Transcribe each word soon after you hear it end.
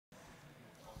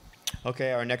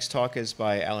Okay, our next talk is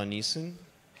by Allan Nielsen,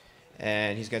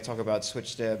 and he's going to talk about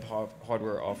SwitchDev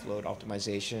hardware offload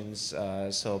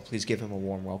optimizations. So please give him a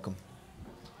warm welcome.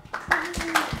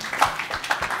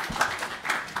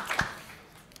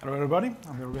 Hello, everybody.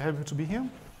 I'm very happy to be here.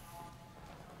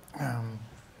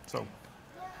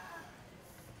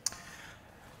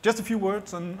 Just a few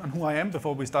words on who I am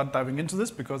before we start diving into this,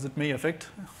 because it may affect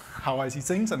how I see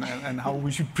things and how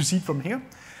we should proceed from here.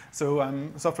 So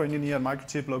I'm a software engineer at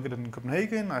Microchip located in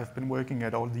Copenhagen. I've been working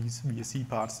at all these VSC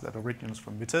parts that originates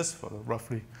from Vitesse for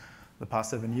roughly the past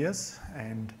 7 years.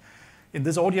 And in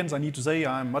this audience, I need to say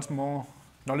I'm much more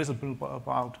knowledgeable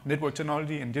about network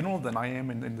technology in general than I am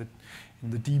in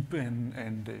the deep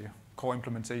and core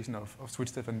implementation of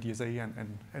SwitchDev and DSA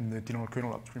and the general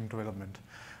kernel upstream development.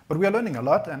 But we are learning a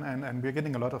lot, and we're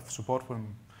getting a lot of support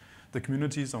from the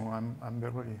community, so I'm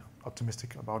very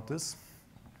optimistic about this.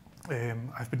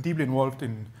 I've been deeply involved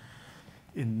in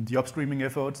the upstreaming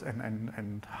efforts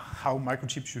and how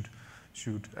Microchip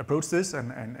should approach this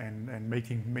and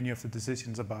making many of the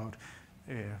decisions about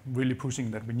really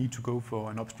pushing that we need to go for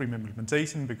an upstream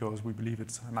implementation because we believe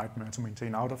it's a nightmare to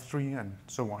maintain out of tree and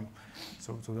so on.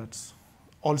 So that's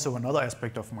also another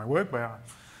aspect of my work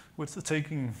which is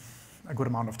taking a good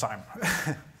amount of time.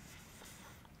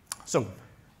 So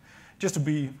just to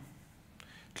be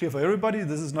clear for everybody,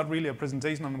 this is not really a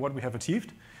presentation on what we have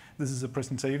achieved. This is a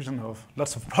presentation of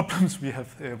lots of problems we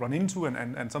have run into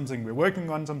and something we're working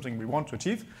on, something we want to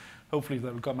achieve. Hopefully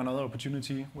there will come another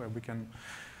opportunity where we can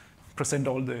present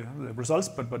all the results,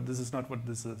 but this is not what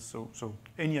this is. So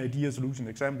any idea, solution,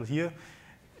 example here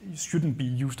shouldn't be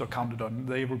used or counted on.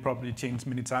 They will probably change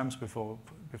many times before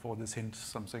this hints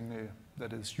something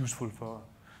that is useful for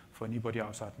anybody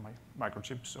outside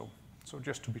Microchip. So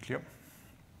just to be clear.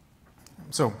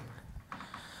 So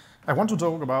I want to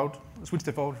talk about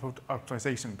SwitchDev offload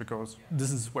optimization because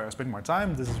this is where I spend my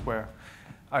time. This is where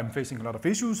I'm facing a lot of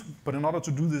issues. But in order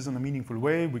to do this in a meaningful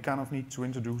way, we kind of need to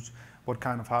introduce what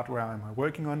kind of hardware am I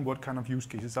working on, what kind of use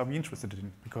cases are we interested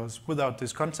in. Because without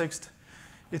this context,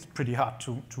 it's pretty hard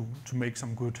to make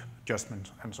some good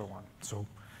adjustments and so on. So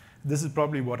this is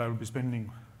probably what I will be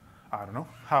spending, I don't know,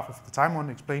 half of the time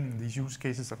on explaining these use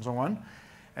cases and so on.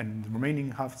 And the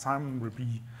remaining half the time will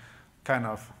be kind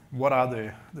of what are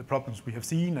the problems we have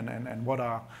seen and what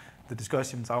are the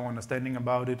discussions, our understanding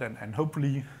about it, and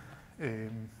hopefully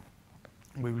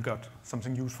we will get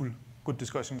something useful, good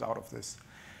discussions out of this.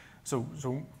 So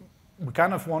we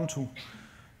kind of want to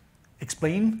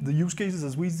explain the use cases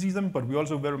as we see them, but we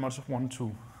also very much want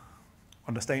to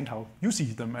understand how you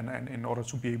see them and in order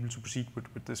to be able to proceed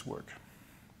with this work.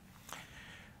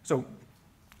 So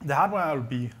the hardware I'll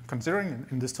be considering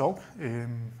in this talk,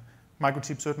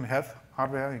 Microchip certainly have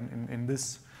hardware in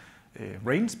this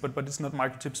range, but it's not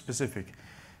Microchip specific.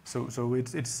 So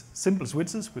it's simple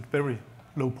switches with very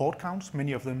low port counts.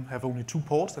 Many of them have only 2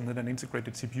 ports and then an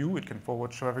integrated CPU. It can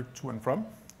forward traffic to and from.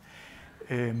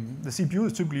 The CPU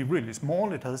is typically really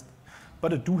small,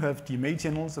 but it do have DMA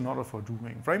channels in order for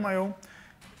doing frame I/O.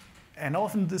 And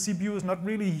often the CPU is not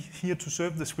really here to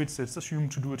serve the switch. It's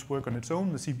assumed to do its work on its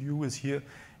own. The CPU is here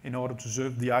in order to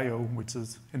serve the I/O, which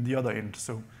is in the other end.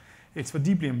 So it's for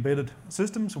deeply embedded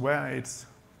systems where it's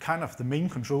kind of the main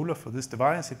controller for this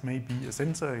device. It may be a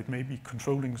sensor, it may be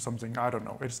controlling something, I don't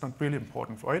know. It's not really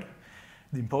important for it.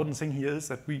 The important thing here is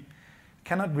that we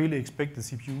cannot really expect the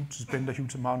CPU to spend a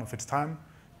huge amount of its time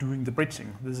doing the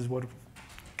bridging. This is what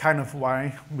kind of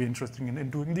why we're interested in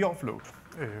doing the offload.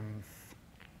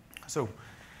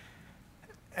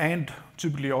 And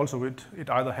typically also it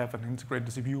either have an integrated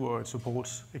CPU or it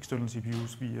supports external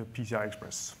CPUs via PCI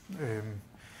Express.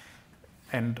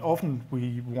 And often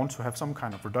we want to have some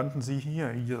kind of redundancy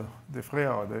here, either the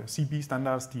FRER or the CB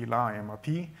standards, DLR,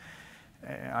 MRP.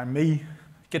 I may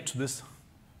get to this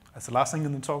as the last thing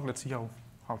in the talk. Let's see how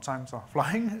times are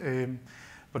flying.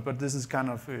 But this is kind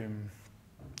of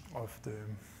the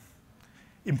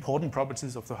important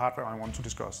properties of the hardware I want to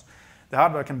discuss. The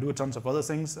hardware can do tons of other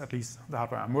things, at least the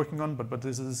hardware I'm working on, but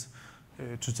this is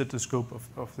to set the scope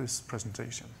of this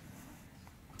presentation.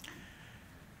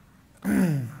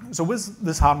 So with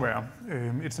this hardware,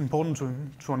 it's important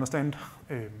to understand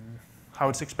how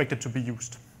it's expected to be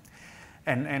used.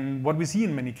 And what we see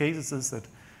in many cases is that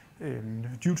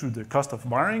due to the cost of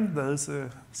wiring, there is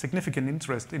a significant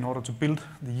interest in order to build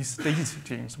these daisy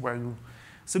chains where you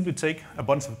simply take a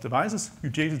bunch of devices, you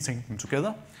daisy chain them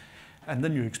together, and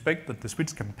then you expect that the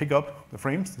switch can pick up the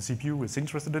frames the CPU is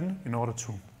interested in order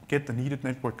to get the needed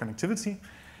network connectivity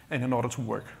and in order to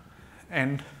work.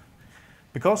 And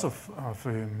because of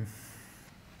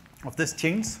this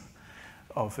change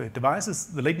of devices,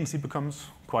 the latency becomes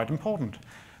quite important.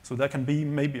 So there can be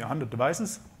maybe 100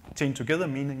 devices chained together,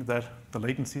 meaning that the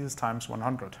latency is times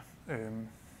 100.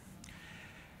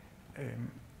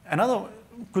 Another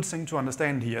good thing to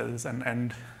understand here is,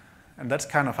 and that's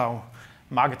kind of how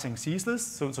marketing sees this,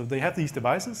 so they have these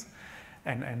devices,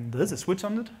 and there's a switch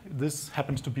on it. This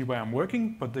happens to be where I'm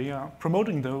working, but they are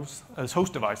promoting those as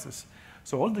host devices.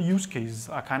 So all the use cases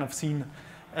are kind of seen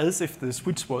as if the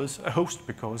switch was a host,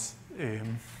 because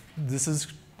this is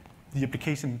the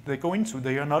application they go into.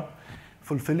 They are not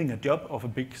fulfilling a job of a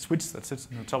big switch that sits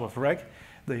on the top of a rack.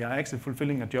 They are actually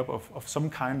fulfilling a job of some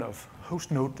kind of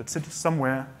host node that sits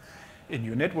somewhere in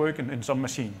your network and in some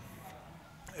machine.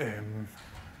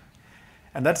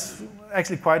 And that's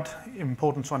actually quite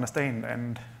important to understand.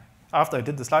 And after I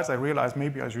did the slides, I realized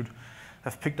maybe I should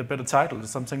have picked a better title,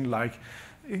 something like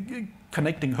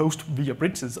connecting host via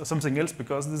bridges or something else,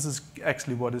 because this is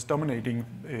actually what is dominating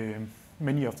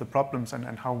many of the problems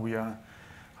and how we are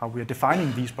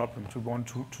defining these problems we want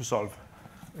to solve.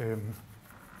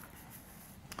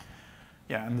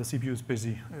 Yeah, and the CPU is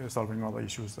busy solving other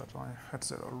issues that I had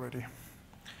said already.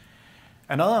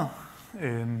 Another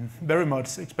very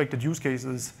much expected use case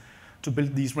is to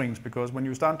build these rings, because when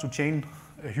you start to chain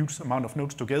a huge amount of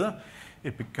nodes together,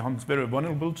 it becomes very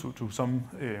vulnerable to some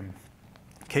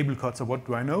cable cuts or what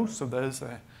do I know. So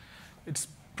it's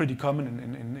pretty common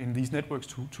in these networks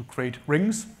to create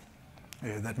rings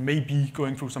that may be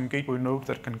going through some gateway node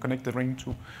that can connect the ring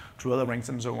to other rings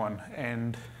and so on.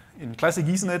 And in classic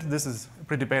Ethernet, this is a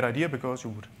pretty bad idea, because you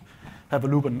would have a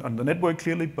loop on the network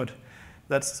clearly, but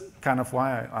that's kind of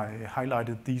why I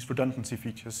highlighted these redundancy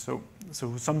features. So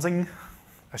something,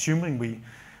 assuming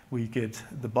we get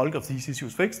the bulk of these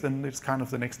issues fixed, then it's kind of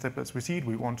the next step as we see it.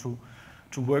 We want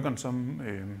to work on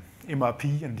some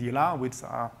MRP and DLR, which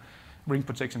are ring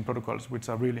protection protocols, which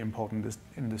are really important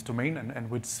in this domain, and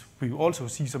which we also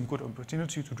see some good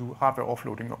opportunity to do hardware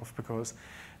offloading of, because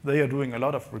they are doing a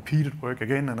lot of repeated work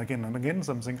again and again and again,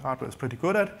 something hardware is pretty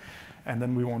good at, and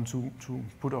then we want to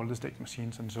put all the state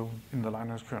machines and so in the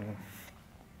Linux kernel.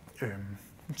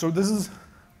 So this is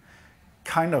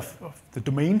kind of the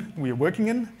domain we are working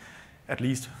in, at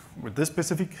least with this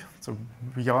specific. So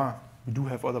we do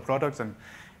have other products and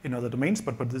in other domains,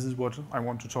 but this is what I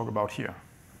want to talk about here.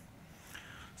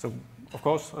 So, of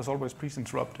course, as always, please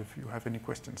interrupt if you have any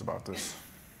questions about this.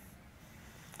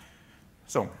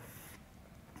 So,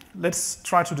 let's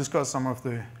try to discuss some of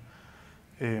the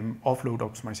offload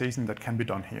optimization that can be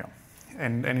done here.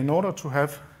 And in order to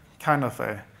have kind of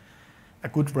a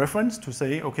good reference to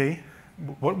say, okay,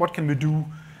 what can we do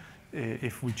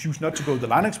if we choose not to go the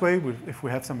Linux way, if we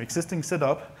have some existing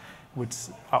setup, which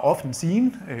are often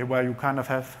seen, where you kind of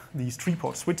have these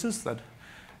 3-port switches that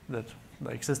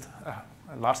exist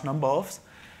a large number of,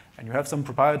 and you have some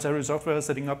proprietary software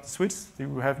setting up the switch.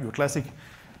 You have your classic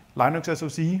Linux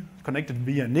SoC connected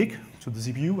via NIC to the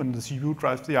CPU, and the CPU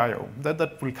drives the I/O.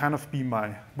 That will kind of be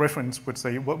my reference, would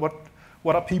say,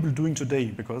 what are people doing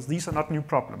today? Because these are not new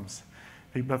problems.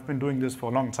 People have been doing this for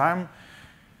a long time.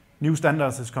 New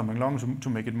standards is coming along to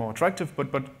make it more attractive,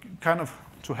 but kind of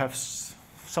to have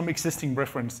some existing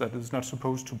reference that is not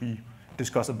supposed to be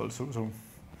discussable.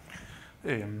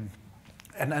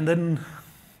 And then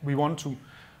we want to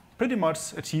pretty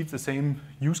much achieve the same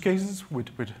use cases with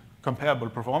comparable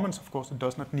performance. Of course, it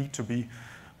does not need to be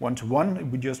one-to-one.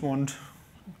 We just want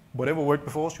whatever worked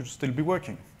before should still be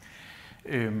working.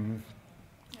 And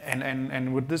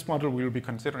with this model, we will be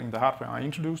considering the hardware I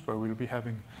introduced, where we will be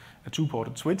having a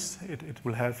 2-ported switch. It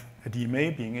will have a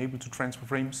DMA being able to transfer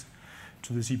frames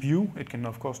to the CPU. It can,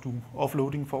 of course, do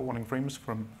offloading, forwarding frames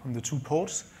from the 2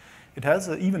 ports. It has,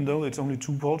 even though it's only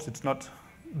 2 ports, it's not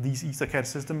these EtherCAT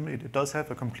system. It does have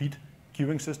a complete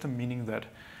queuing system, meaning that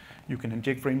you can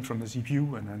inject frames from the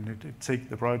CPU and it take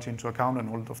the priority into account and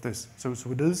all of this. So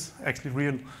it is actually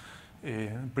real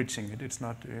bridging. It's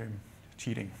not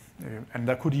cheating. And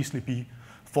there could easily be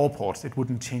 4 ports. It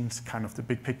wouldn't change kind of the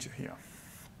big picture here.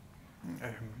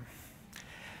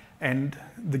 And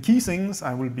the key things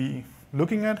I will be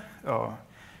looking at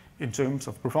in terms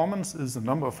of performance is the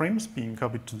number of frames being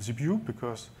copied to the CPU,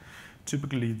 because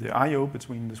typically the I/O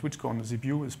between the switch core and the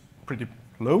CPU is pretty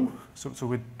low, so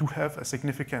we do have a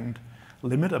significant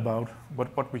limit about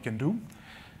what we can do.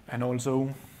 And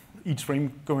also each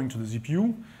frame going to the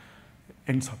CPU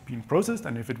ends up being processed,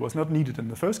 and if it was not needed in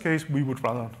the first case, we would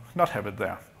rather not have it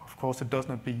there. Of course, it does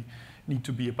not need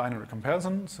to be a binary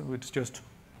comparison, so it just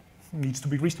needs to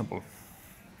be reasonable.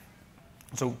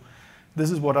 So this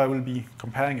is what I will be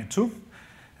comparing it to,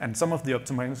 and some of the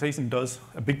optimization does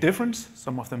a big difference,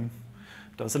 some of them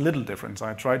does a little difference.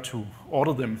 I tried to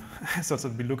order them so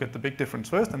that we look at the big difference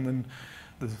first, and then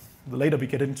the later we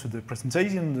get into the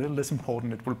presentation, the less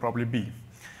important it will probably be.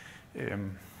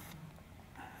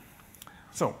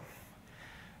 So,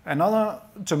 another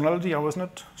terminology, I was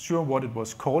not sure what it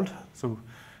was called, so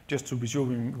just to be sure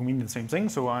we mean the same thing,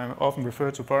 so I often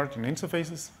refer to forwarding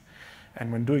interfaces,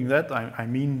 and when doing that, I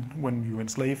mean when you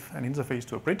enslave an interface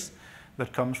to a bridge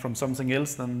that comes from something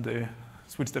else than the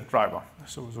SwitchDev driver.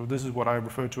 So this is what I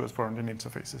refer to as forwarding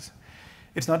interfaces.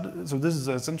 It's not, so this is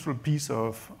a central piece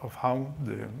of how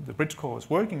the bridge core is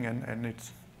working, and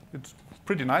it's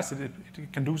pretty nice. It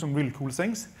can do some really cool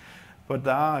things, but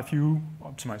there are a few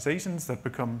optimizations that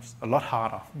becomes a lot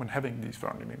harder when having these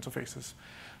forwarding interfaces.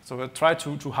 So I try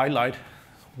to highlight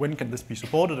when can this be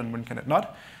supported and when can it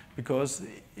not, because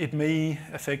it may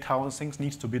affect how things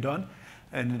needs to be done,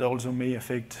 and it also may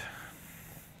affect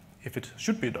if it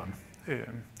should be done.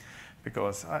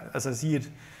 Because as I see it,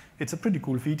 it's a pretty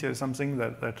cool feature, something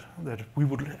that we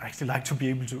would actually like to be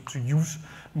able to use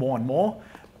more and more.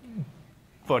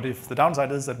 But if the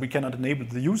downside is that we cannot enable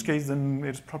the use case, then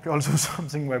it's probably also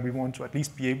something where we want to at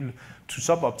least be able to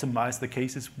sub-optimize the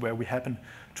cases where we happen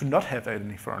to not have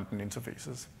any front-end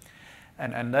interfaces.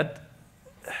 And that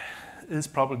is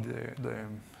probably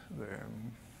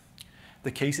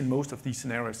the case in most of these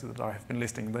scenarios that I have been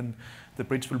listing. Then the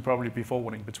bridge will probably be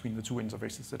forwarding between the two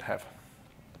interfaces that have.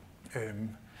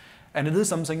 And it is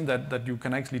something that you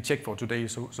can actually check for today.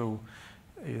 So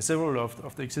several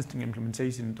of the existing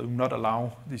implementations do not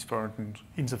allow these foreign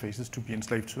interfaces to be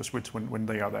enslaved to a switch when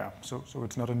they are there. So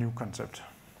it's not a new concept.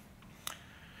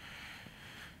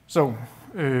 So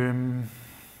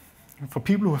for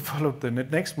people who have followed the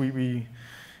next, we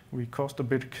caused a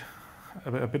bit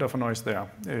of a noise there.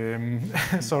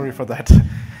 Sorry for that.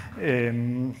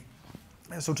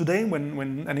 So today,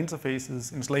 when an interface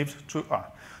is enslaved to,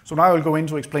 so now I'll go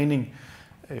into explaining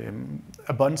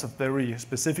a bunch of very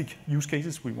specific use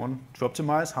cases we want to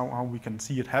optimize, how we can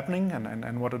see it happening,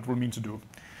 and what it will mean to do.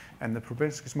 And the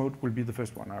promiscuous mode will be the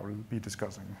first one I will be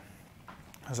discussing.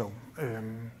 So,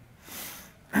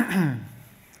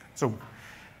 so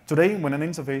today, when an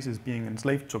interface is being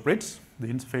enslaved to a bridge, the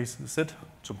interface is set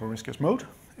to promiscuous mode.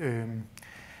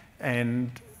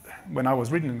 And when I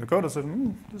was reading the code, I said,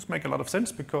 this makes a lot of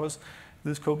sense because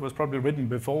this code was probably written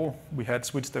before we had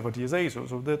SwitchDev or DSA.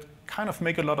 So that kind of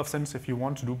make a lot of sense if you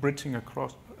want to do bridging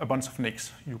across a bunch of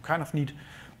NICs. You kind of need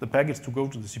the package to go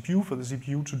to the CPU for the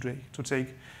CPU to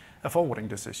take a forwarding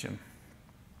decision.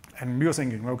 And we were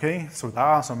thinking, okay, so there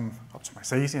are some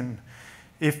optimization.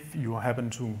 If you happen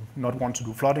to not want to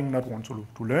do flooding, not want to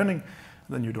do learning,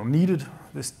 then you don't need it.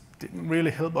 This didn't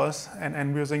really help us.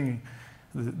 And we were thinking,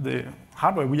 the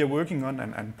hardware we are working on,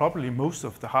 and probably most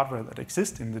of the hardware that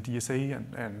exists in the DSA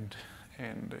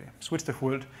and SwitchDev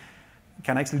world,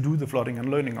 can actually do the flooding and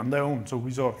learning on their own. So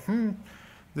we thought,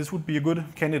 this would be a good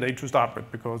candidate to start with,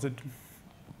 because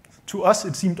to us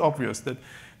it seemed obvious that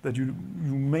you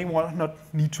may not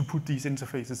need to put these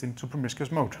interfaces into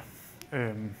promiscuous mode.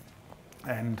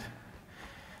 And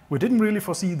we didn't really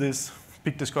foresee this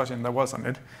big discussion there was on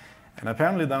it. And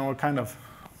apparently there were kind of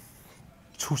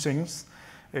two things.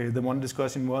 The one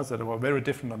discussion was that there were very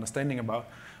different understanding about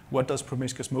what does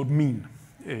promiscuous mode mean.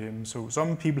 So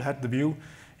some people had the view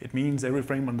it means every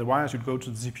frame on the wire should go to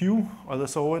the CPU.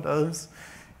 Others saw it as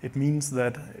it means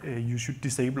that you should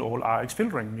disable all RX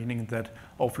filtering, meaning that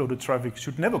offloaded traffic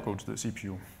should never go to the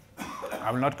CPU.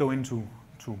 I will not go into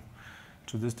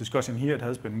this discussion here. It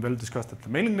has been well discussed at the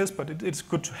mailing list, but it's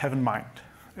good to have in mind.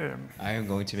 I am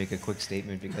going to make a quick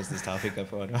statement because this topic got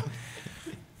brought up.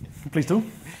 Please do.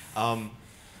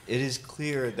 It is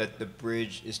clear that the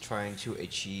bridge is trying to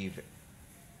achieve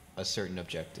a certain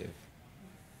objective.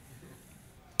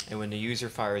 And when the user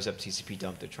fires up TCP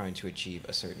dump, they're trying to achieve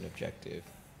a certain objective,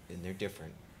 and they're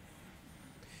different.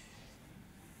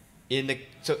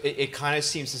 So it kind of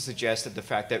seems to suggest that the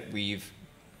fact that we've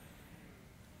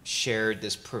shared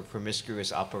this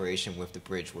promiscuous operation with the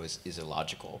bridge is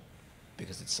illogical,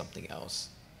 because it's something else.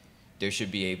 There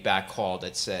should be a backcall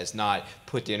that says not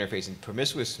put the interface in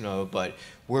promiscuous mode, but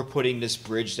we're putting this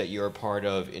bridge that you're a part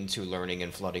of into learning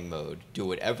and flooding mode. Do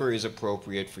whatever is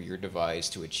appropriate for your device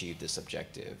to achieve this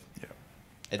objective. Yeah.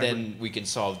 And then we can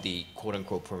solve the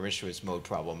quote-unquote promiscuous mode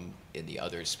problem in the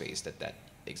other space that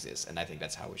exists. And I think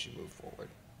that's how we should move forward,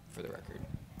 for the record.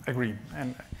 Agree.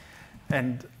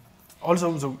 And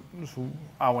also, so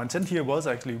our intent here was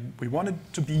actually we wanted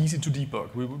to be easy to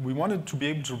debug. We wanted to be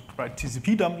able to write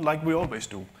TCP dump like we always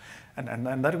do.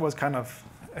 And that was kind of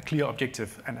a clear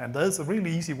objective. And there's a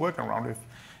really easy workaround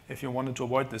if you wanted to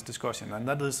avoid this discussion, and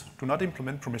that is do not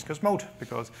implement promiscuous mode,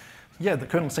 because yeah, the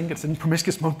kernel thinks it's in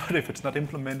promiscuous mode, but if it's not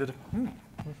implemented, and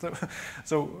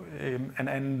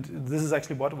this is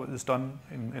actually what is done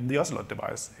in the offload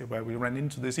device, where we ran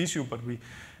into this issue, but we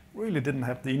really didn't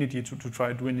have the energy to try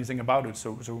to do anything about it.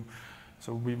 So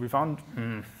we found,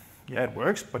 yeah, it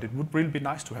works, but it would really be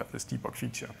nice to have this debug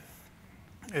feature.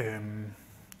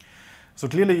 So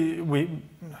clearly,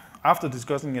 after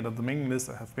discussing it at the mailing list,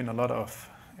 there have been a lot of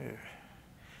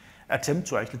attempt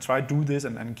to actually try to do this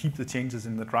and keep the changes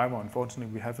in the driver.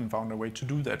 Unfortunately, we haven't found a way to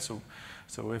do that. So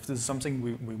if this is something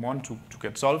we want to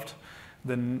get solved,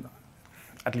 then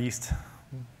at least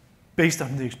based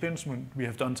on the experiment we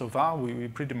have done so far, we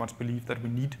pretty much believe that we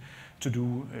need to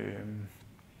do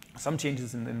some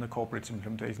changes in the core bridge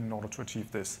implementation in order to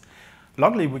achieve this.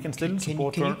 Luckily, we can still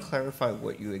support. Can you clarify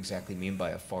what you exactly mean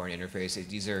by a foreign interface?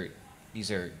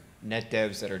 These are net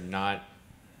devs that are not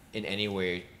in any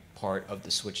way part of the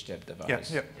SwitchDev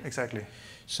device. Yeah, exactly.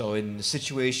 So in the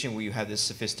situation where you have this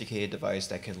sophisticated device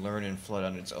that can learn and flood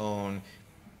on its own,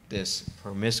 this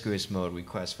promiscuous mode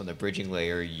request from the bridging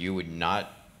layer, you would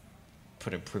not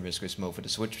put in promiscuous mode for the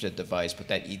SwitchDev device, but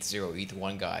that ETH0,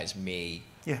 ETH1 guys may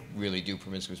really do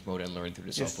promiscuous mode and learn through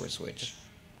the software switch. Yes.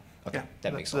 Okay, yeah,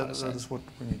 that makes a lot of sense. That is what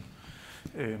we mean.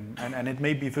 And it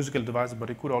may be a physical device, but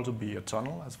it could also be a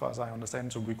tunnel, as far as I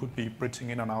understand. So we could be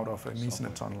bridging in and out of an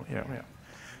Ethernet tunnel.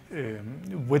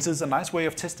 Which is a nice way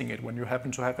of testing it when you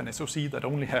happen to have an SoC that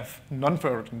only have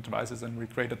non-ferritin devices, and we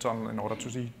create a tunnel in order to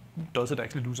see, does it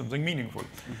actually do something meaningful?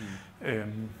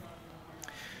 Mm-hmm.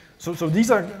 So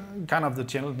these are kind of the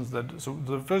challenges so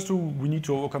the first two, we need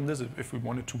to overcome this if we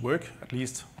want it to work. At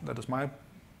least that is my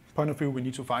point of view. We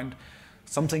need to find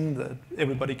something that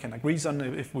everybody can agree on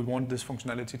if we want this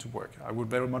functionality to work. I would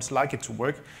very much like it to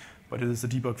work, but it is a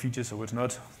debug feature, so it's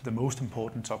not the most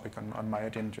important topic on my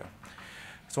agenda.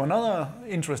 So another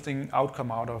interesting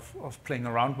outcome out of playing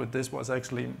around with this was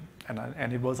actually,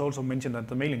 and it was also mentioned at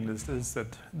the mailing list, is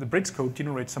that the bridge code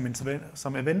generates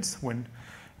some events when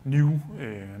new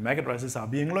MAC addresses are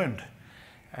being learned.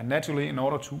 And naturally, in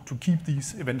order to keep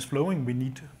these events flowing, we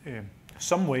need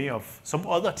some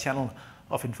other channel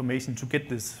of information to get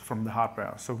this from the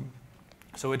hardware.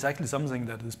 So it's actually something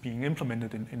that is being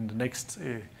implemented in the next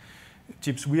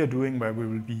chips we are doing, where we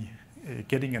will be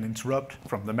getting an interrupt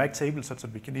from the MAC table such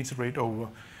that we can iterate over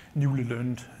newly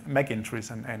learned MAC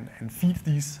entries and feed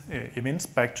these events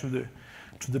back to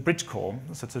the bridge core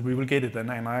such that we will get it. And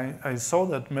I saw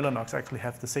that Mellanox actually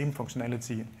have the same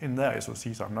functionality in their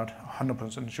SoCs. I'm not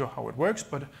 100% sure how it works,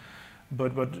 but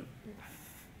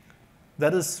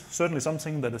that is certainly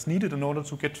something that is needed in order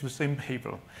to get to the same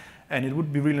behavior. And it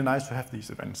would be really nice to have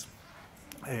these events.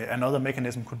 Another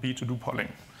mechanism could be to do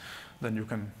polling. Then you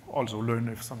can also learn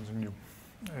if something new.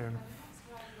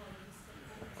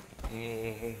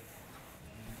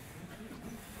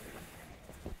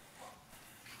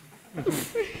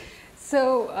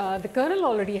 So the kernel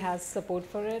already has support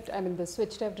for it. I mean, the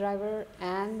SwitchDev driver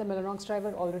and the Mellanox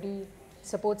driver already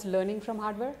supports learning from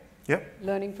hardware,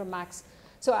 learning from Macs.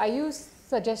 So are you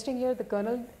suggesting here the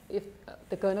kernel, if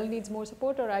the kernel needs more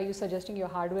support, or are you suggesting your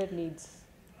hardware needs support?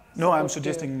 No, I'm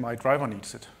suggesting my driver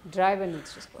needs it. Driver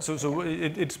needs to support. So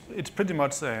it's pretty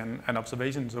much an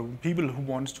observation. So people who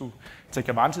want to take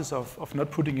advantage of not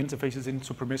putting interfaces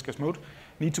into promiscuous mode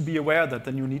need to be aware that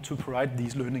then you need to provide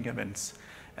these learning events.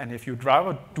 And if your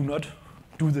driver do not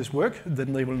do this work,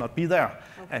 then they will not be there,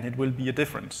 and it will be a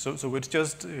difference. So it's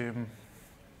just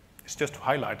to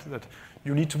highlight that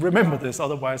you need to remember this,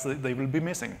 otherwise they will be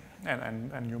missing,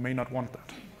 and you may not want that.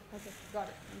 Okay, got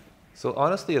it. So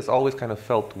honestly, it's always kind of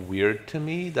felt weird to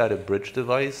me that a bridge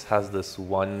device has this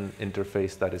one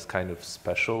interface that is kind of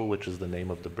special, which is the name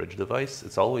of the bridge device.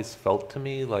 It's always felt to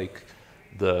me like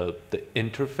the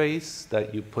interface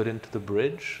that you put into the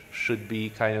bridge should be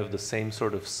kind of the same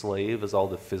sort of slave as all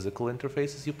the physical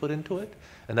interfaces you put into it,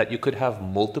 and that you could have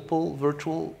multiple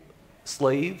virtual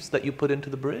slaves that you put into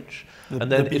the bridge.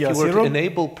 And then if you were to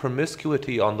enable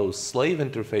promiscuity on those slave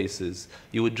interfaces,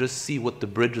 you would just see what the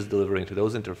bridge is delivering to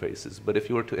those interfaces. But if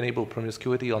you were to enable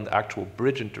promiscuity on the actual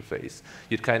bridge interface,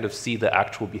 you'd kind of see the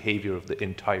actual behavior of the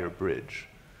entire bridge.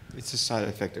 It's a side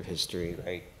effect of history,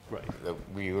 right? Right.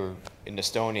 We were in the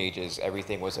Stone Ages,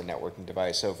 everything was a networking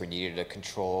device, so if we needed a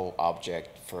control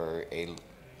object for a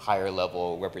higher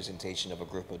level representation of a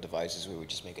group of devices, we would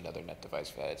just make another net device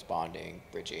for that. It's bonding,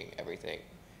 bridging, everything.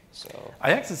 So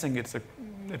I actually think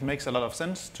it makes a lot of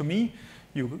sense to me,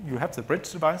 you have the bridge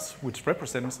device, which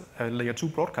represents a layer 2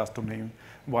 broadcast domain,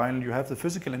 while you have the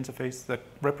physical interface that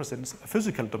represents a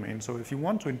physical domain. So if you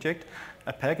want to inject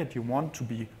a packet you want to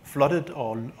be flooded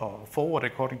or forward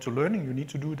according to learning, you need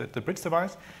to do it at the bridge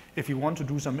device. If you want to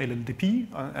do some LLDP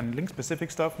and link-specific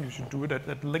stuff, you should do it at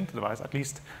the link device. At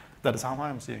least that is how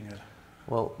I'm seeing it.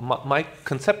 Well,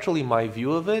 conceptually, my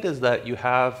view of it is that you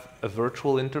have a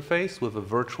virtual interface with a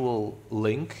virtual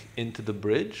link into the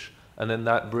bridge, and then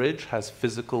that bridge has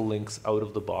physical links out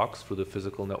of the box for the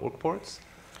physical network ports,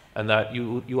 and that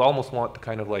you almost want to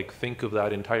kind of like think of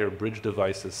that entire bridge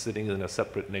device as sitting in a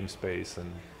separate namespace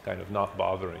and kind of not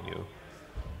bothering you.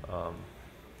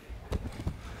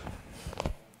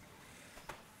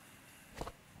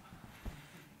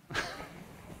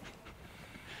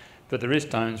 But there is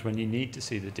times when you need to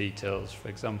see the details, for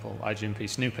example, IGMP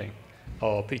snooping,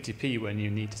 or PTP when you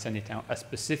need to send it out a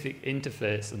specific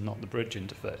interface and not the bridge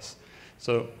interface.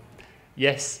 So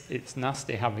yes, it's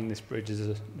nasty having this bridge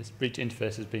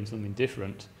interface as being something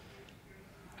different.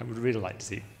 I would really like to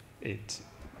see it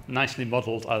nicely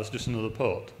modeled as just another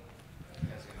port.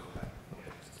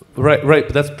 Right,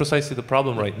 but that's precisely the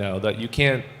problem right now, that you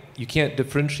can't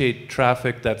differentiate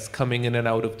traffic that's coming in and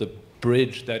out of the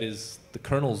bridge that is the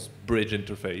kernel's bridge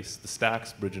interface, the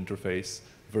stack's bridge interface,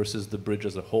 versus the bridge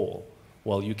as a whole.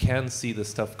 Well, you can see the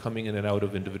stuff coming in and out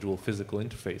of individual physical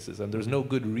interfaces, and there's no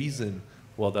good reason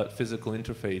why that physical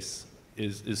interface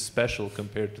is special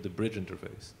compared to the bridge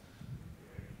interface.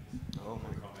 Oh.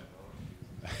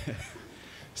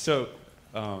 So,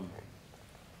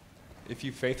 if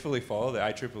you faithfully follow the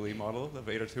IEEE model of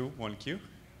 802.1q,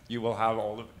 you will have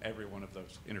every one of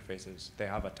those interfaces. They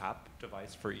have a tap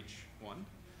device for each one,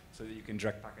 so that you can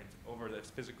direct packets over this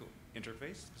physical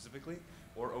interface specifically,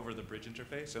 or over the bridge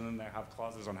interface, and then they have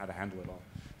clauses on how to handle it all.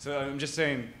 So I'm just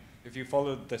saying, if you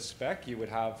followed the spec, you would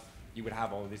have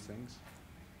all of these things.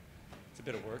 It's a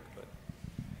bit of work, but.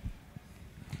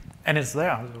 And it's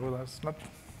there, so that's not.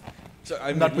 So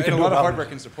I mean, and a lot of hardware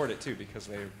can support it too, because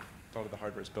a lot of the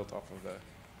hardware is built off of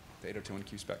the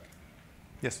 802.1q spec.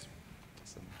 Yes.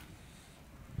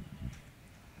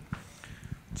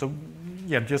 So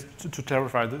yeah, just to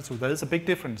clarify this, so there is a big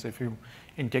difference if you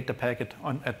inject a packet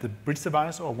at the bridge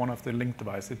device or one of the link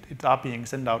devices. It are being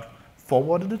sent out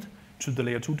forwarded to the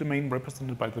layer 2 domain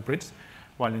represented by the bridge,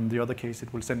 while in the other case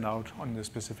it will send out on the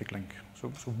specific link.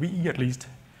 So we at least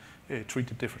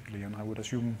treat it differently, and I would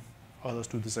assume others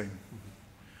do the same.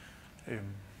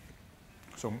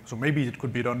 So maybe it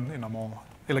could be done in a more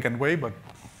elegant way, but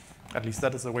at least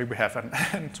that is the way we have,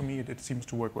 and to me it seems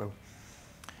to work well.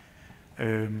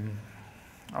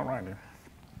 All right.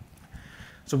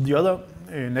 So the other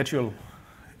natural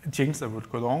change that would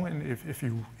go along if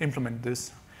you implement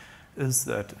this is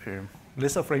that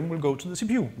lesser frame will go to the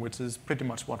CPU, which is pretty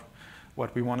much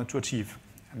what we wanted to achieve.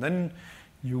 And then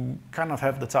you kind of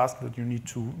have the task that you need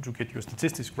to get your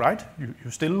statistics right.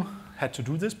 You still had to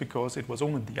do this because it was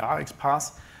only the RX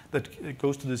pass that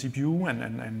goes to the CPU,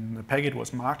 and the packet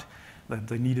was marked that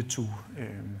they needed to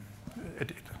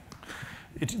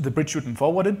the bridge shouldn't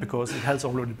forward it because it has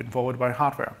already been forwarded by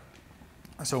hardware.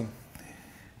 So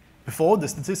before, the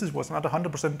statistics was not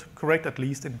 100% correct, at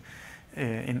least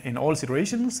in all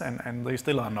situations, and they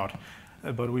still are not.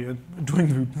 But we are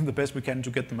doing the best we can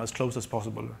to get them as close as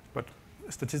possible. But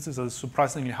statistics are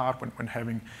surprisingly hard when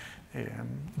having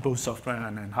both software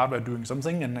and hardware doing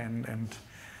something, and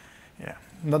yeah,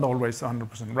 not always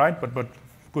 100% right, but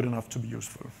good enough to be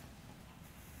useful.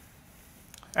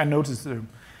 And notice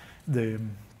the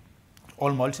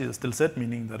all multi is still set,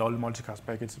 meaning that all multicast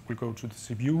packets will go to the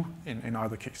CPU in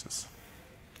either cases.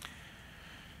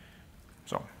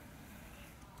 So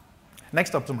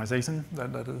next optimization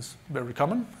that is very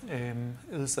common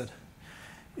is that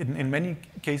in many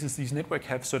cases these networks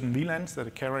have certain VLANs that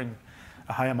are carrying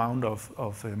a high amount of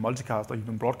multicast or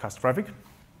even broadcast traffic,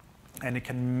 and it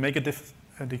can make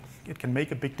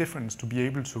a big difference to be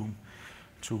able to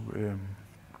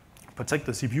protect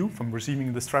the CPU from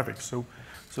receiving this traffic. So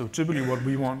typically what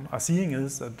we are seeing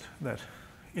is that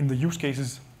in the use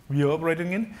cases we are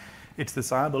operating in, it's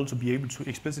desirable to be able to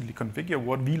explicitly configure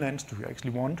what VLANs do you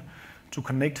actually want to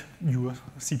connect your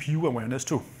CPU awareness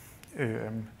to.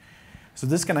 So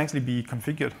this can actually be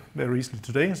configured very easily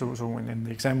today. So in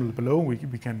the example below, we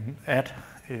can add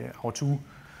our two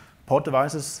port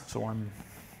devices. So I'm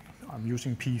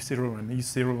using P0 and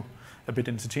E0 a bit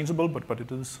interchangeable, but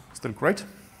it is still great.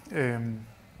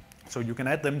 So you can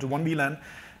add them to one VLAN,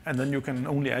 and then you can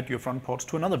only add your front ports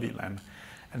to another VLAN.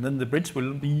 And then the bridge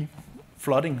will be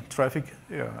flooding traffic,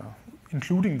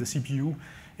 including the CPU,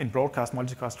 in broadcast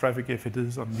multicast traffic if it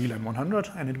is on VLAN 100,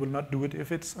 and it will not do it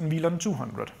if it's on VLAN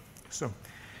 200. So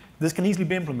This can easily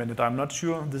be implemented. I'm not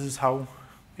sure this is how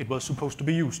it was supposed to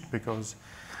be used, because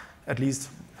at least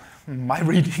my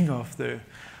reading of the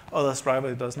other driver,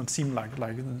 it does not seem like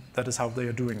that is how they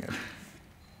are doing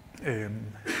it.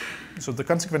 So the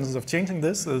consequences of changing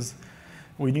this is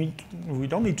we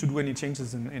don't need to do any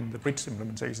changes in the bridge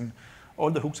implementation.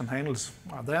 All the hooks and handles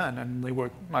are there, and they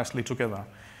work nicely together.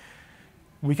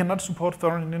 We cannot support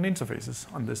foreign interfaces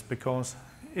on this, because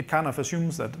it kind of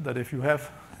assumes that if you have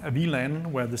a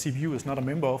VLAN where the CPU is not a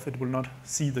member of, it will not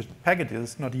see the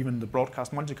packages, not even the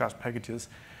broadcast multicast packages,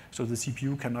 so the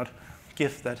CPU cannot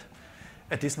give that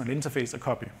additional interface a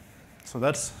copy. So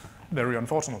that's very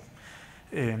unfortunate.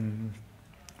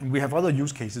 We have other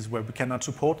use cases where we cannot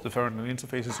support the foreign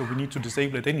interfaces, so we need to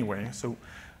disable it anyway. So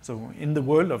in the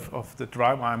world of the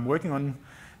driver I'm working on,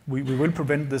 we will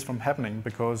prevent this from happening,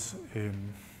 because,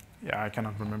 I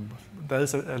cannot remember. There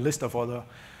is a list of other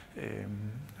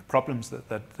problems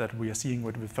that we are seeing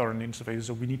with foreign interfaces,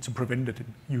 so we need to prevent it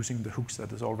using the hooks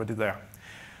that is already there.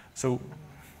 So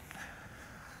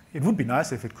it would be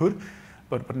nice if it could,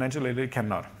 but naturally it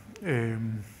cannot.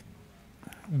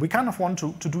 We kind of want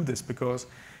to do this because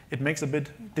it makes a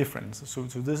bit difference. So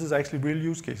this is actually real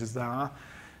use cases. There are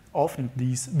often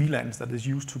these VLANs that is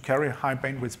used to carry high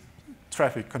bandwidth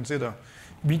traffic, consider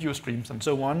video streams and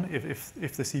so on. If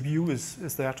the CPU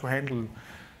is there to handle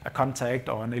a contact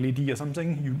or an LED or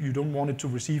something, you don't want it to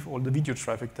receive all the video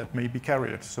traffic that may be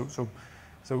carried. So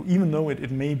even though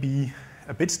it may be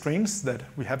a bit strange that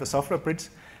we have a software bridge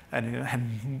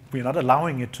and we're not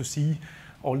allowing it to see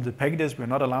all the packages, we're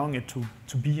not allowing it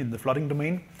to be in the flooding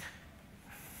domain,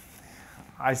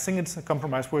 I think it's a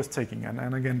compromise worth taking.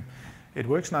 And again, it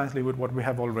works nicely with what we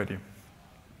have already.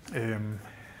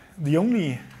 The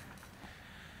only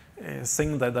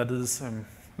thing that is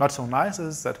not so nice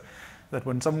is that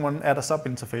when someone adds a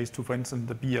sub-interface to, for instance,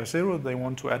 the BR0, they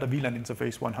want to add a VLAN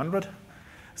interface 100.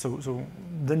 So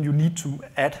then you need to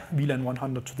add VLAN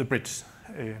 100 to the bridge.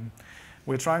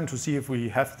 We're trying to see if we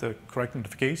have the correct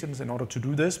notifications in order to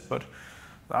do this, but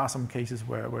there are some cases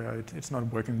where it's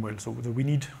not working well. So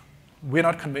we're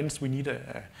not convinced we need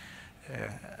a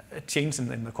change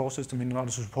in the core system in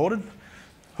order to support it.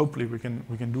 Hopefully we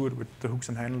can do it with the hooks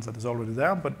and handles that is already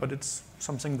there, but it's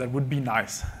something that would be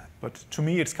nice. But to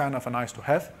me, it's kind of a nice to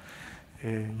have.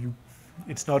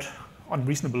 It's not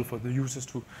unreasonable for the users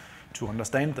to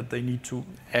understand that they need to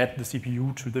add the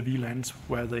CPU to the VLANs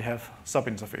where they have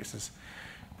sub-interfaces.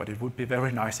 But it would be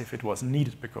very nice if it wasn't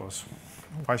needed, because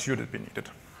why should it be needed?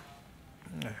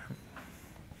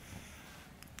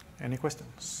 Any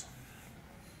questions?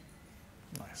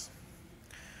 Nice.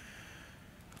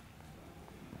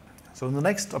 So the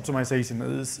next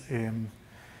optimization is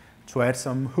to add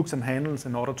some hooks and handles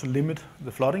in order to limit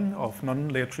the flooding of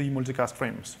non-layer 3 multicast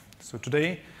frames. So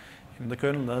today, in the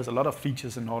kernel, there's a lot of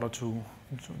features in order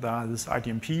there is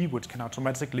IGMP, which can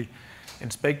automatically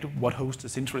inspect what host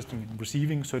is interested in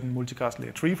receiving certain multicast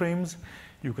layer 3 frames.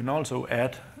 You can also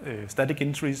add static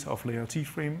entries of layer 3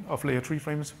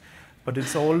 frames, but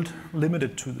it's all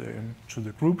limited to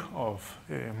the group of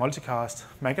multicast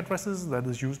MAC addresses that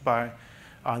is used by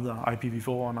either IPv4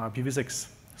 or IPv6.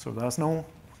 So there's no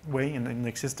way in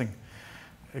existing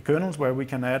kernels where we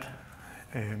can add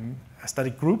a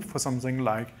static group for something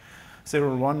like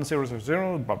 01,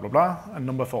 000, blah, blah, blah, and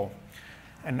number 4.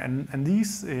 And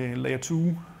these layer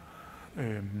 2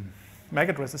 MAC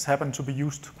addresses happen to be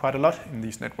used quite a lot in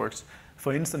these networks.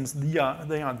 For instance, they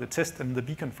are the test and the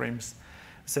beacon frames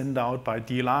sent out by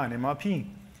DLR and MRP.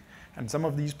 And some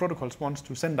of these protocols want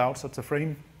to send out such a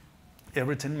frame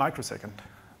every 10 microseconds.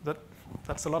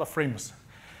 That's a lot of frames.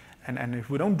 And if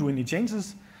we don't do any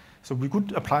changes, so we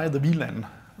could apply the VLAN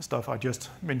stuff I just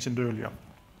mentioned earlier.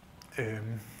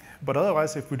 But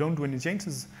otherwise, if we don't do any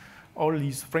changes, all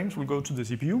these frames will go to the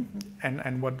CPU.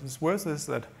 And what is worse is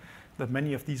that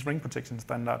many of these ring protection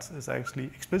standards is actually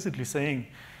explicitly saying,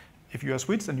 if you are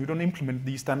switched and you don't implement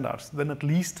these standards, then at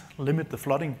least limit the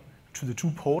flooding to the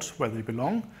 2 ports where they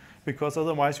belong, because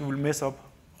otherwise you will mess up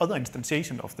other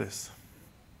instantiation of this.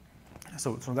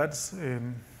 So that's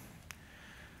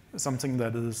something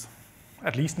that is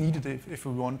at least needed if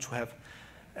we want to have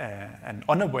an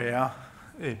unaware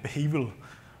behavior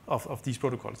of these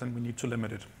protocols, then we need to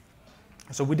limit it.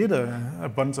 So we did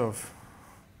a bunch of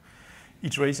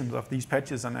iterations of these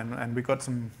patches, and we got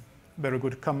some very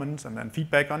good comments and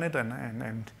feedback on it,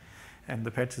 and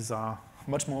the patches are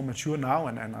much more mature now,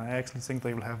 and I actually think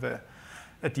they will have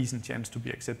a decent chance to be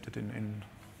accepted in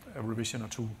a revision or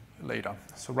 2 later.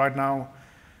 So right now,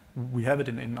 we have it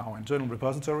in our internal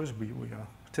repositories. We are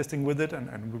testing with it,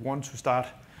 and we want to start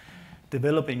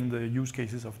developing the use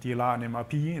cases of DLR and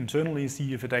MRP internally,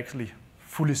 see if it actually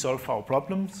fully solve our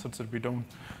problems, such that we don't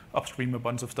upstream a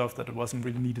bunch of stuff that it wasn't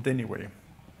really needed anyway.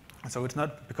 So it's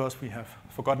not because we have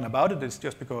forgotten about it, it's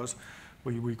just because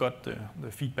we got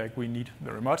the feedback we need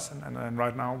very much, and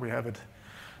right now we have it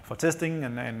for testing,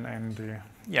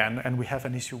 and we have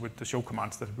an issue with the show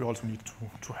commands that we also need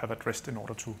to have addressed in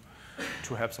order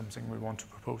to have something we want to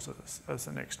propose as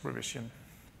the next revision.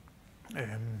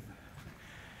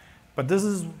 But this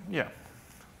is,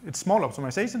 it's small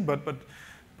optimization,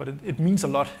 but it means a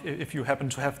lot if you happen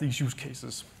to have these use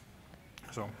cases.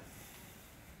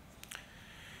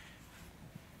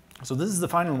 So this is the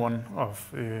final one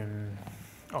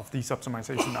of these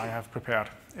optimization I have prepared.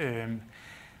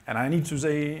 And I need to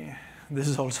say, this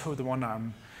is also the one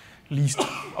I'm least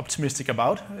optimistic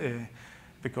about,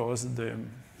 because the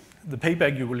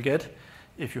payback you will get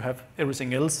if you have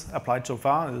everything else applied so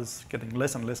far is getting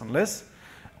less and less and less.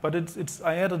 But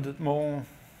I added it more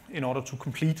in order to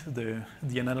complete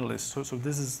the analysis. So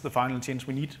this is the final change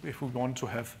we need if we want to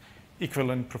have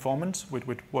equivalent performance with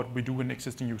what we do in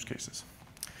existing use cases.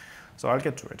 So I'll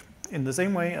get to it. In the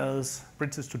same way as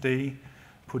bridges today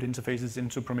put interfaces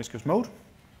into promiscuous mode,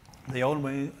 they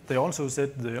also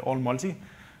set the all multi,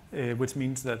 which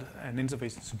means that an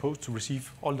interface is supposed to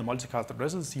receive all the multicast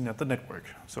addresses seen at the network.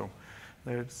 So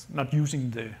it's not using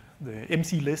the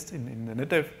MC list in the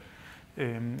NetDev.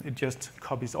 It just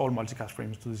copies all multicast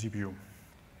frames to the CPU.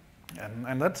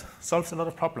 And that solves a lot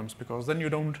of problems, because then you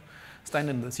don't stand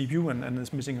in the CPU and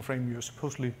it's missing a frame. You're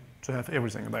supposedly to have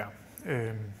everything there.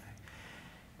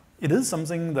 It is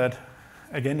something that,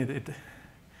 again,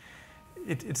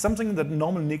 it's something that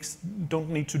normal NICs don't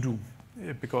need to do,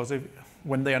 because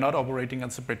when they are not operating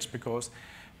as a bridge, because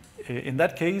in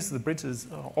that case, the bridge is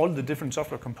all the different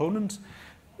software components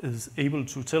is able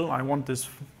to tell, I want this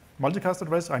multicast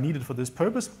address, I need it for this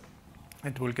purpose.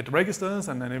 It will get registers,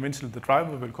 and then eventually the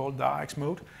driver will call the RX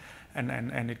mode,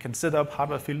 and it can set up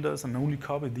hardware filters and only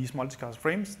copy these multicast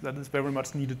frames. That is very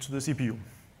much needed to the CPU.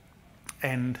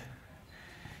 And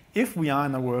if we are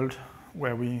in a world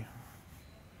where we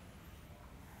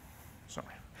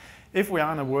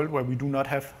do not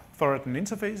have thorough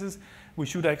interfaces, we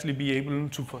should actually be able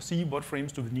to foresee what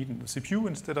frames do we need in the CPU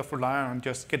instead of relying on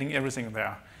just getting everything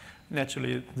there.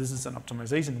 Naturally, this is an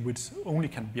optimization which only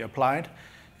can be applied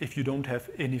if you don't have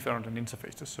any Ferritin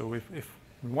interfaces. So if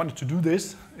we wanted to do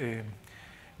this,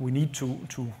 we need to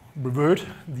revert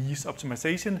these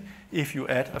optimization if you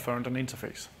add a Ferritin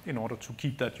interface in order to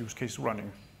keep that use case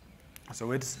running.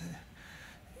 So it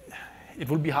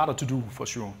will be harder to do for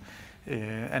sure.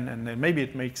 And maybe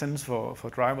it makes sense for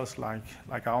drivers like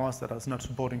ours that are not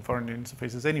supporting Ferritin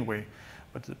interfaces anyway,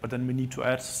 but then we need to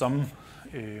add some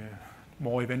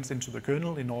more events into the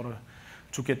kernel in order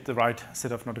to get the right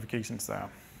set of notifications there.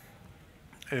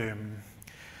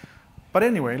 But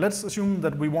anyway, let's assume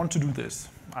that we want to do this.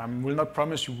 I will not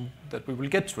promise you that we will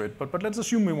get to it, but let's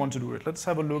assume we want to do it. Let's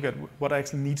have a look at what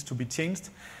actually needs to be changed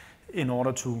in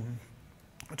order to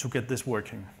get this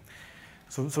working.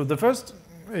 So the first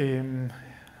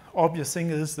obvious thing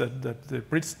is that the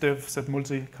bridge dev set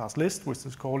multicast list, which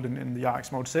is called in the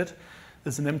RX mode set,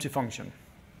 is an empty function.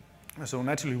 So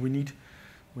naturally we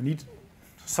need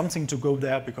something to go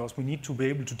there, because we need to be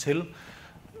able to tell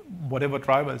whatever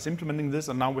driver is implementing this,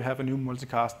 and now we have a new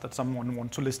multicast that someone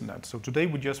wants to listen at. So today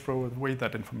we just throw away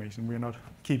that information. We're not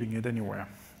keeping it anywhere.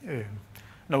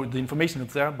 No, the information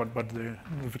is there, but the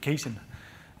notification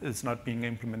is not being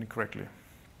implemented correctly.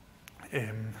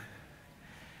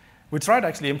 We tried to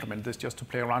actually implement this just to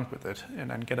play around with it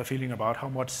and get a feeling about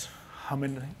how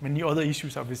many other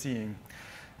issues are we seeing.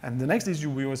 And the next issue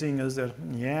we were seeing is that,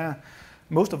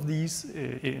 most of these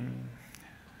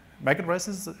MAC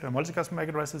addresses, multicast MAC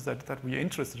addresses that we are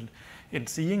interested in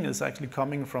seeing is actually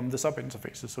coming from the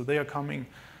sub-interfaces. So they are coming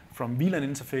from VLAN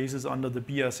interfaces under the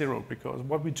BR0, because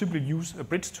what we typically use a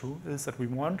bridge to is that we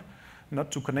want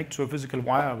not to connect to a physical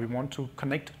wire, we want to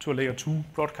connect to a layer 2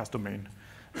 broadcast domain.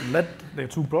 And that layer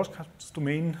 2 broadcast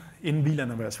domain in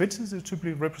VLAN aware switches is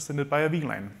typically represented by a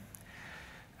VLAN.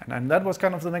 And that was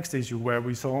kind of the next issue, where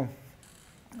we saw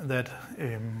that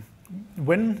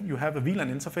when you have a VLAN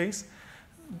interface,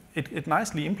 it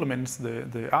nicely implements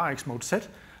the RX mode set,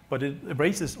 but it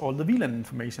erases all the VLAN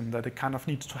information that it kind of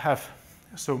needs to have.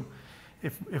 So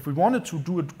if we wanted to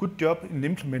do a good job in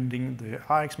implementing the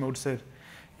RX mode set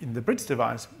in the bridge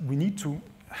device, we need to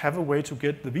have a way to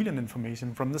get the VLAN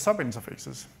information from the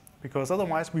sub-interfaces, because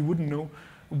otherwise we wouldn't know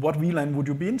what VLAN would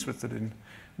you be interested in.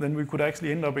 Then we could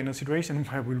actually end up in a situation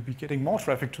where we'll be getting more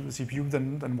traffic to the CPU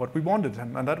than what we wanted,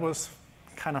 and that was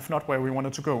kind of not where we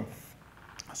wanted to go.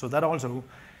 So that also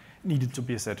needed to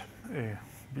be set.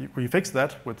 We fixed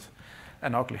that with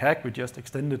an ugly hack. We just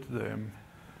extended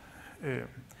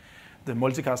the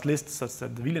multicast list such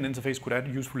that the VLAN interface could add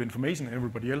useful information and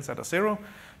everybody else at a 0.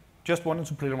 Just wanted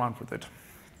to play around with it.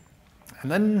 And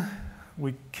then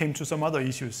we came to some other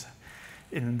issues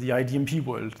in the IGMP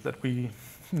world that we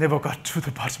never got to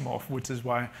the bottom of, which is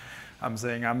why I'm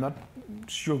saying I'm not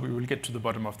sure we will get to the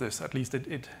bottom of this. At least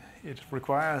it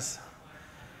requires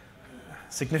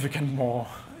significant more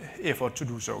effort to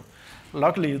do so.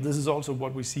 Luckily, this is also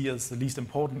what we see as the least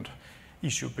important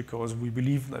issue, because we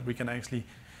believe that we can actually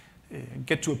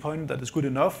get to a point that is good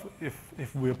enough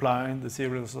if we apply the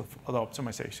series of other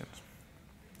optimizations.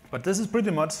 But this is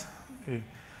pretty much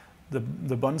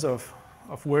the bunch of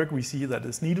work we see that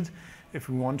is needed if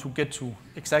we want to get to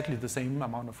exactly the same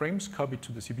amount of frames copied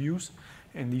to the CPUs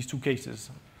in these two cases.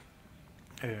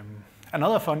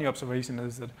 Another funny observation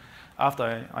is that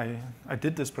after I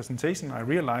did this presentation, I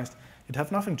realized it has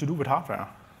nothing to do with hardware.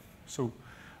 So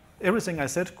everything I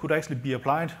said could actually be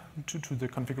applied to the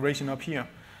configuration up here,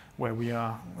 where we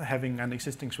are having an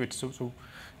existing switch. So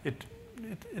it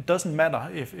doesn't matter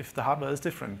if the hardware is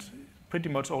different. Pretty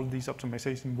much all these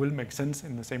optimizations will make sense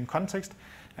in the same context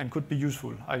and could be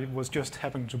useful. I was just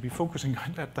happening to be focusing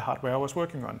on the hardware I was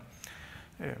working on.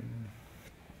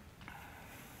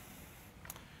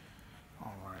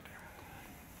 All right.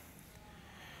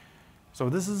 So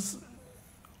this is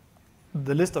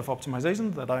the list of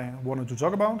optimizations that I wanted to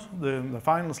talk about. The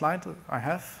final slide I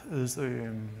have is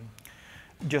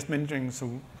just mentioning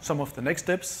some of the next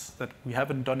steps that we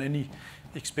haven't done any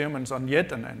experiments on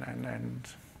yet, and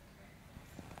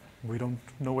we don't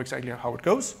know exactly how it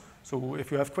goes. So if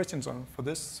you have questions for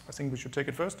this, I think we should take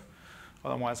it first.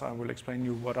 Otherwise, I will explain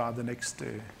you what are the next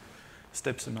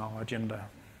steps in our agenda.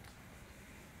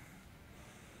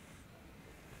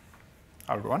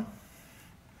 I'll go on.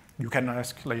 You can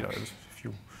ask later if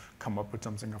you come up with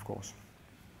something, of course.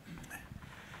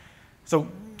 So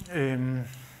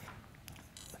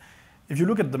if you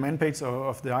look at the main page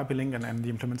of the IP link and the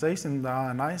implementation,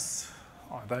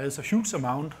 there is a huge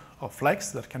amount of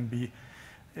flags that can be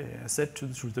set to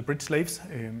the bridge slaves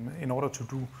in order to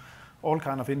do all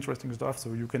kind of interesting stuff.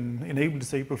 So you can enable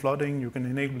disable flooding, you can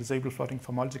enable disable flooding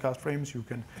for multicast frames, you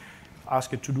can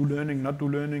ask it to do learning, not do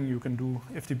learning, you can do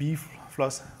FTP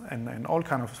flush and all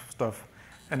kind of stuff.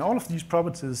 And all of these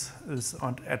properties is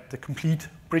at the complete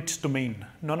bridge domain.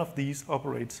 None of these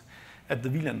operates at the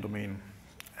VLAN domain.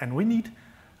 And we need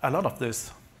a lot of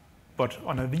this, but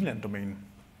on a VLAN domain.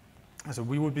 So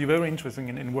we would be very interested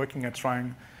in working at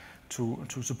trying to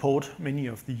support many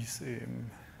of these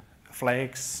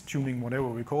flags, tuning, whatever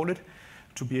we call it,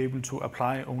 to be able to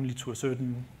apply only to a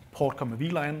certain port,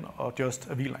 VLAN, or just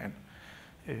a VLAN.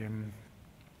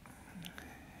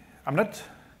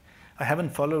 I haven't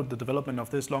followed the development of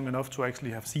this long enough to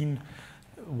actually have seen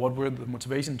what were the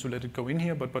motivation to let it go in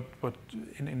here, but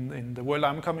in the world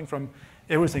I'm coming from,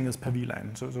 everything is per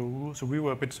VLAN. So we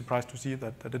were a bit surprised to see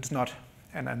that it's not.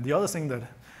 And the other thing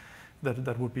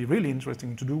that would be really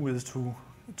interesting to do is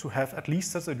to have at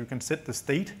least such that you can set the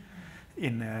state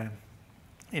in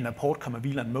a port,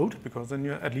 VLAN mode, because then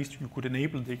at least you could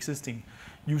enable the existing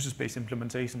user space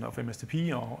implementation of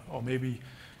MSTP, or maybe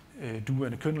do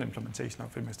a kernel implementation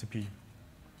of MSTP.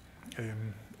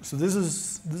 So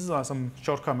these are some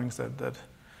shortcomings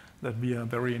that we are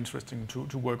very interesting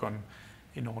to work on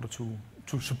in order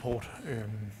to support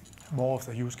more of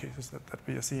the use cases that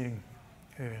we are seeing.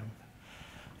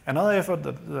 Another effort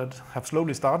that have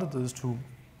slowly started is to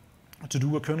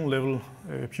do a kernel level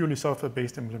purely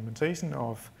software-based implementation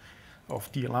of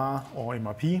DLR or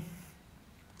MRP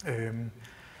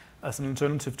as an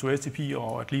alternative to STP,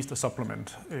 or at least a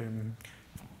supplement.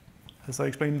 As I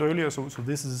explained earlier, so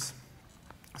this is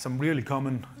some really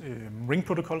common ring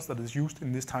protocols that is used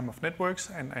in this time of networks,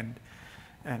 and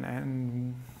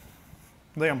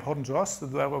they are important to us, so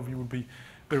therefore we would be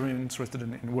very interested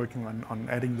in working on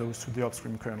adding those to the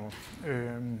upstream kernel.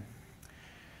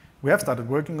 We have started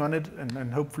working on it,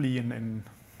 and hopefully in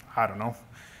I don't know,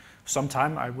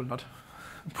 sometime, I will not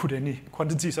put any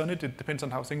quantities on it, it depends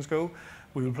on how things go.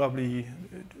 We will probably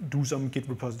do some Git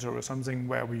repository or something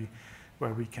where we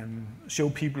can show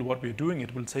people what we're doing.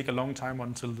 It will take a long time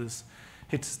until this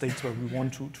hits the stage where we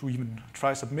want to even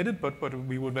try submit it, but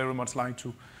we would very much like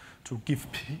to give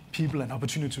people an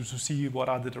opportunity to see what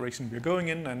are the direction we're going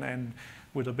in, and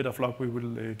with a bit of luck we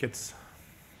will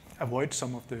avoid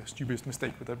some of the stupid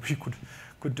mistakes that we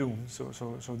could do. So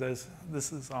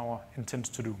this is our intent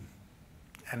to do.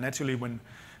 And naturally, when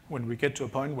we get to a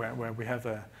point where we have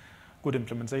a good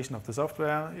implementation of the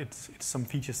software, it's some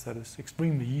features that is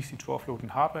extremely easy to offload in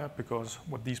hardware, because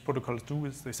what these protocols do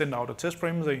is they send out a test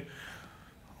frame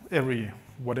every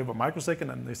whatever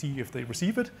microsecond, and they see if they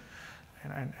receive it.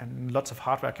 and lots of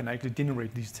hardware can actually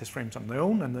generate these test frames on their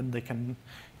own, and then they can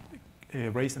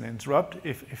raise and interrupt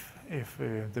if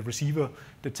the receiver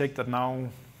detects that now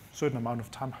a certain amount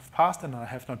of time have passed and I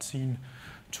have not seen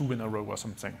 2 in a row or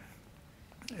something.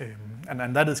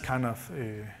 And that is kind of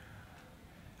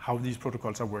how these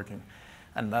protocols are working.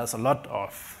 And there's a lot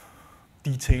of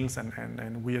details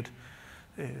and weird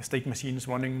state machines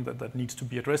running that needs to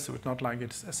be addressed. So it's not like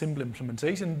it's a simple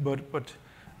implementation, but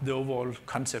the overall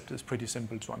concept is pretty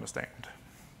simple to understand.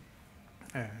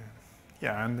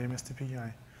 Yeah, and the MSTP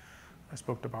I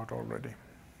spoke about already.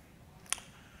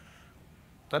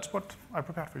 That's what I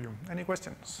prepared for you. Any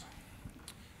questions?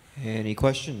 Any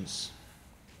questions?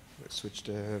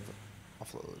 SwitchDev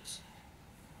offloads.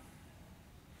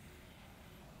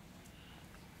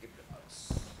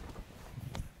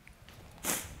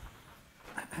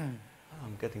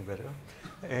 I'm getting better.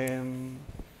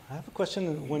 I have a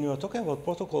question. When you are talking about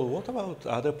protocol, what about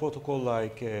other protocol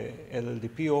like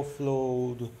LLDP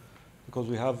offload? Because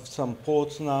we have some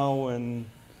ports now, and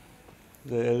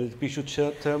the LLDP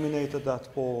should terminate at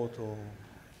that port, or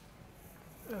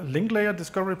link layer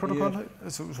discovery protocol. Yeah.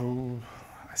 So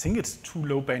I think it's too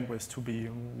low bandwidth to be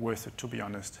worth it, to be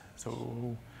honest.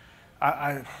 So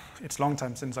it's a long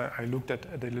time since I looked at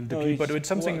LLDP, but it's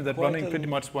something that's running pretty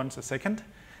much once a second.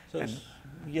 So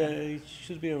yeah, it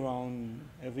should be around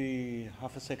every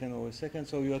half a second or a second.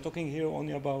 So you are talking here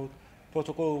only about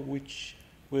protocol which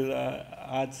will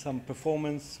add some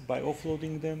performance by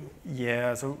offloading them?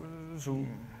 Yeah, so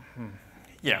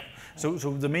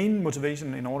the main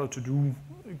motivation in order to do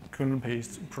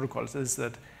kernel-based protocols is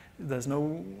that there's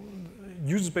no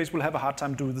user space will have a hard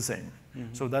time doing the same.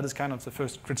 Mm-hmm. So that is kind of the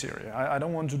first criteria. I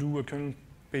don't want to do a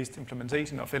kernel-based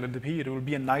implementation of LLDP. It will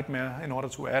be a nightmare in order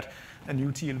to add a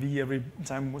new TLV every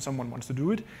time someone wants to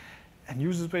do it. And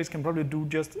user space can probably do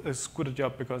just as good a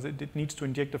job because it needs to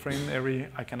inject a frame every,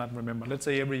 I cannot remember, let's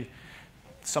say every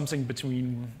something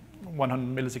between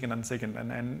 100 milliseconds and a second.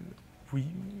 And we,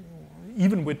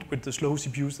 even with the slow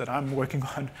CPUs that I'm working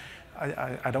on,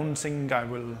 I don't think I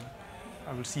will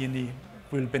see any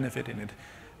real benefit in it.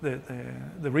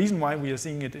 The reason why we are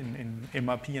seeing it in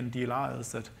MRP and DLR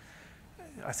is that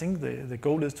I think the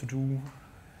goal is to do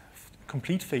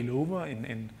complete failover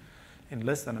in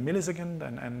less than a millisecond,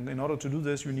 and in order to do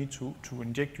this, you need to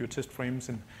inject your test frames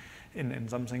in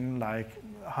something like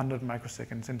 100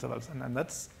 microseconds intervals, and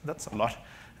that's a lot.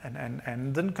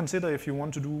 And then consider if you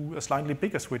want to do a slightly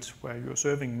bigger switch where you're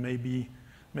serving maybe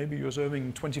you're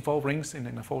serving 24 rings in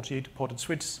a 48 ported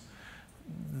switch,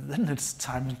 then it's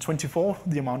times 24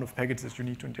 the amount of packets you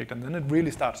need to inject, and then it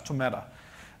really starts to matter.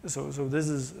 So this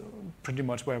is pretty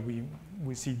much where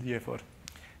we see the effort.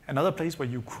 Another place where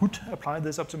you could apply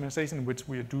this optimization, which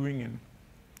we are doing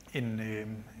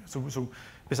so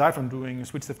aside from doing a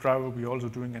SwitchDev driver, we're also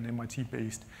doing an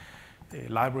MIT-based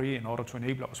library in order to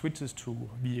enable our switches to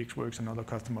VxWorks and other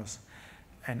customers.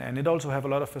 And it also have a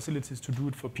lot of facilities to do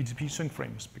it for PTP sync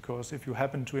frames, because if you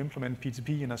happen to implement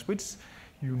PTP in a switch,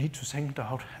 you need to sync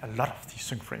out a lot of these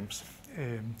sync frames.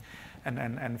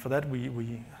 And for that,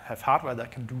 we have hardware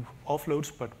that can do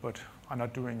offloads, but are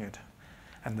not doing it.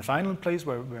 And the final place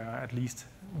where at least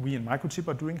we in Microchip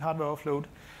are doing hardware offload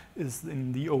is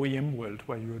in the OEM world,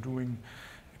 where you're doing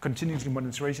continuous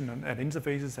monitoring at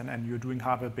interfaces and you're doing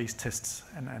hardware-based tests.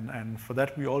 And for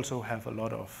that, we also have a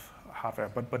lot of hardware.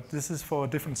 But this is for a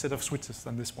different set of switches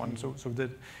than this one. So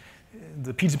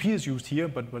the PTP is used here,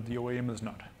 but the OEM is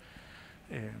not.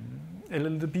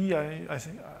 LLDP, I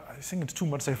think it's too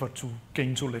much effort to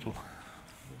gain too little.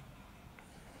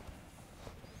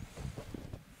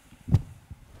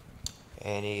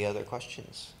 Any other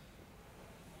questions?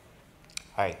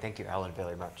 All right, thank you, Allan,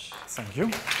 very much. Thank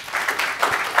you.